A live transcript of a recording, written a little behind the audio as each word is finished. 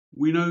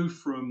We know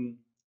from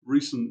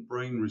recent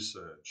brain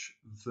research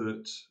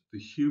that the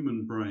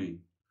human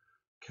brain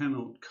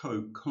cannot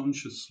cope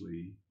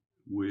consciously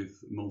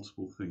with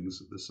multiple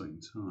things at the same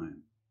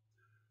time.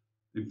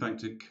 In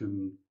fact, it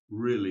can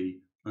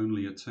really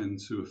only attend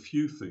to a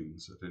few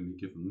things at any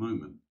given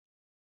moment.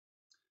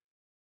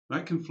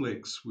 That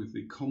conflicts with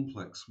the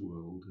complex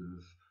world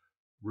of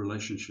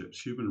relationships,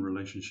 human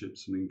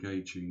relationships, and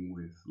engaging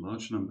with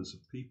large numbers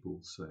of people,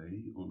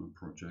 say, on a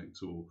project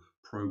or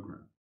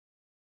program.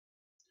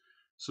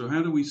 So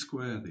how do we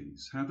square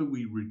these? How do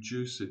we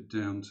reduce it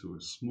down to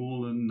a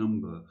smaller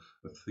number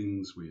of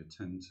things we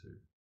attend to?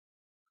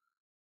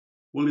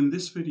 Well, in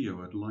this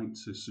video, I'd like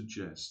to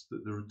suggest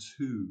that there are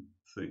two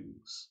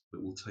things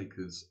that will take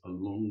us a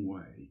long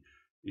way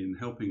in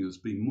helping us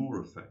be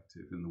more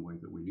effective in the way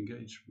that we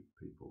engage with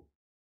people.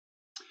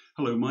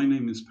 Hello, my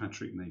name is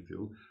Patrick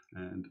Mayfield,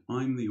 and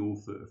I'm the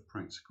author of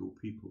Practical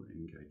People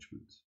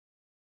Engagement.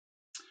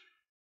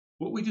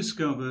 What we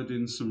discovered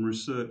in some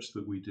research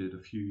that we did a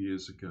few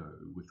years ago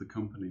with the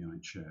company I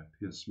chair,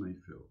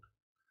 Mayfield,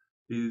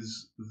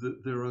 is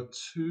that there are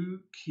two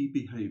key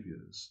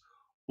behaviours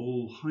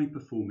all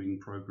high-performing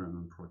program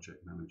and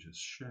project managers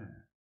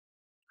share.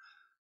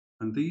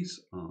 And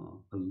these are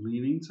a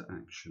leaning to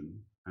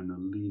action and a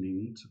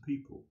leaning to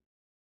people.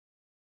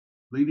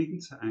 Leaning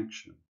to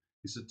action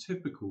is a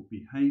typical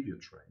behaviour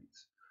trait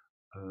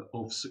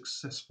of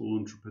successful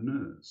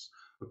entrepreneurs,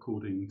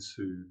 according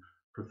to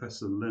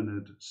Professor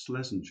Leonard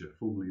Schlesinger,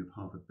 formerly of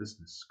Harvard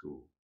Business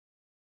School.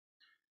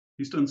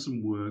 He's done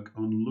some work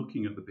on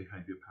looking at the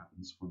behaviour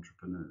patterns of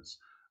entrepreneurs,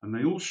 and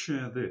they all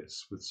share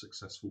this with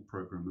successful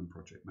program and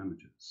project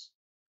managers.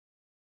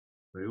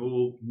 They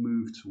all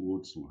move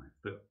towards life.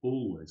 They're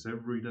always,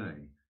 every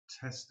day,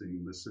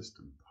 testing the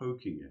system,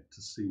 poking it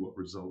to see what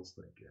results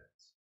they get.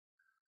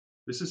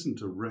 This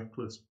isn't a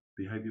reckless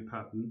behaviour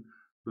pattern,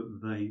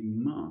 but they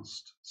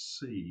must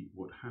see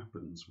what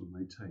happens when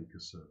they take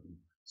a certain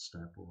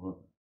step or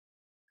other.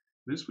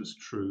 This was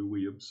true,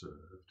 we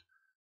observed,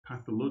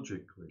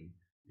 pathologically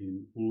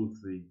in all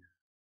of the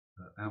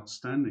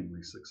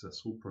outstandingly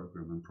successful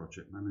program and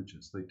project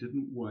managers. They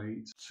didn't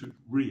wait to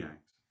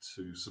react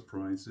to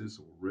surprises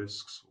or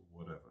risks or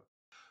whatever,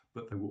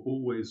 but they were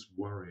always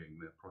worrying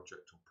their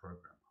project or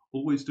program,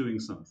 always doing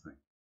something.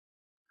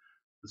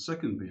 The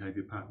second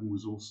behaviour pattern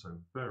was also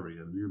very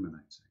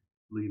illuminating,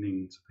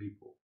 leaning to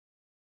people.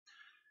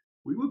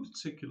 We were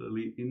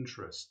particularly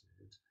interested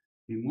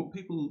in what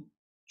people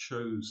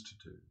chose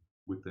to do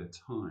with their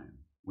time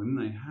when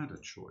they had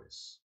a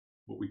choice,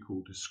 what we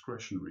call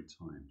discretionary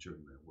time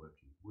during their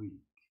working week.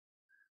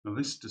 Now,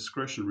 this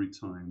discretionary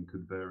time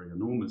could vary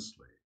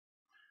enormously,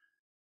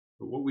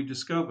 but what we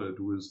discovered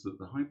was that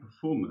the high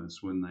performers,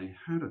 when they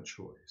had a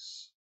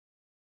choice,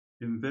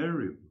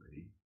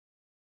 invariably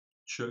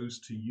chose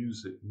to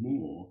use it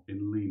more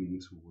in leaning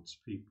towards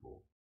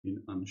people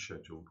in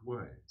unscheduled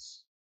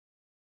ways.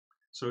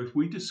 So if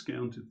we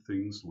discounted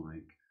things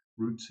like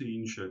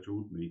routine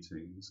scheduled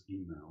meetings,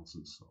 emails,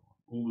 and so on,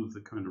 all of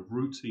the kind of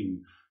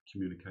routine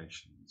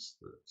communications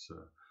that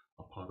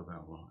are part of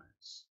our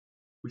lives,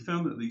 we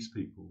found that these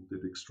people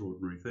did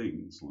extraordinary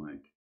things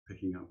like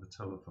picking up the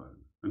telephone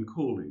and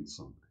calling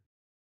somebody,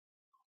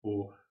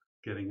 or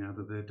getting out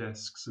of their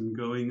desks and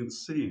going and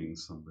seeing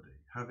somebody,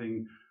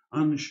 having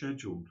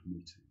unscheduled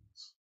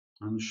meetings,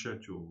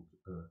 unscheduled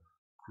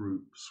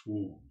group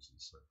swarms,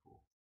 and so forth.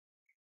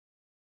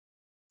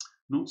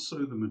 Not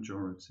so the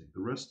majority.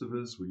 The rest of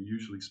us were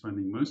usually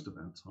spending most of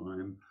our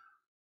time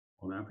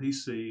on our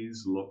PCs,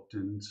 locked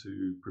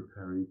into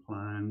preparing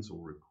plans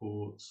or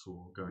reports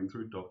or going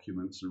through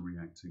documents and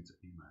reacting to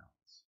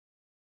emails.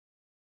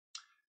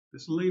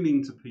 This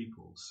leaning to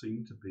people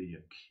seemed to be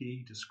a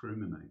key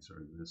discriminator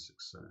in their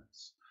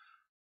success.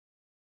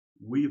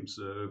 We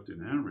observed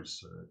in our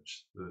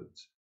research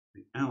that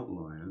the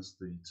outliers,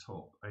 the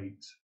top 8%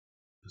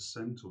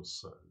 or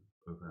so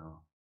of our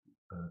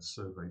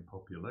survey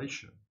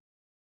population,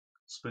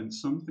 spent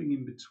something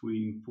in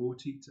between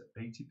 40 to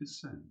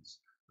 80%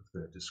 of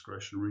their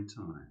discretionary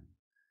time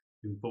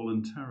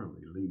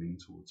involuntarily leaning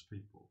towards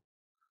people,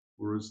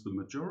 whereas the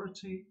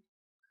majority,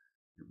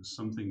 it was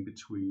something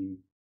between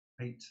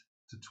 8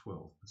 to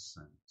 12%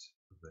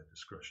 of their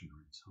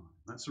discretionary time.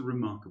 That's a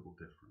remarkable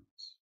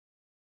difference.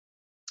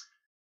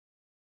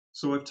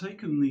 So I've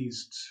taken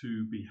these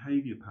two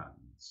behaviour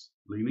patterns,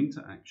 leaning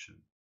to action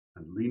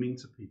and leaning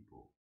to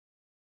people,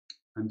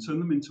 and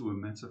turned them into a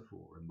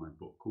metaphor in my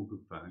book called The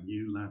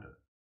Value Ladder.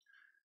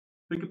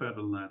 Think about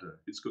a ladder.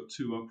 It's got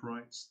two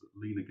uprights that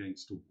lean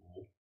against a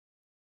wall.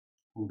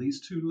 Well,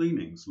 these two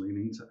leanings,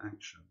 leaning to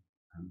action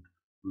and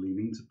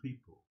leaning to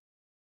people,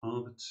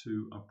 are the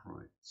two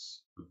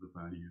uprights of the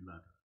value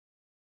ladder.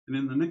 And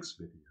in the next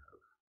video,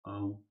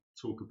 I'll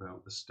talk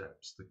about the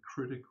steps, the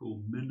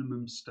critical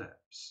minimum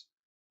steps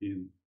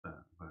in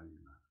that value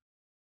ladder.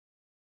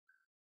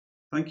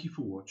 Thank you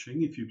for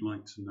watching. If you'd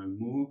like to know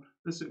more,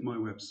 visit my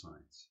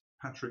website,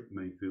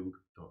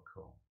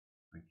 patrickmayfield.com.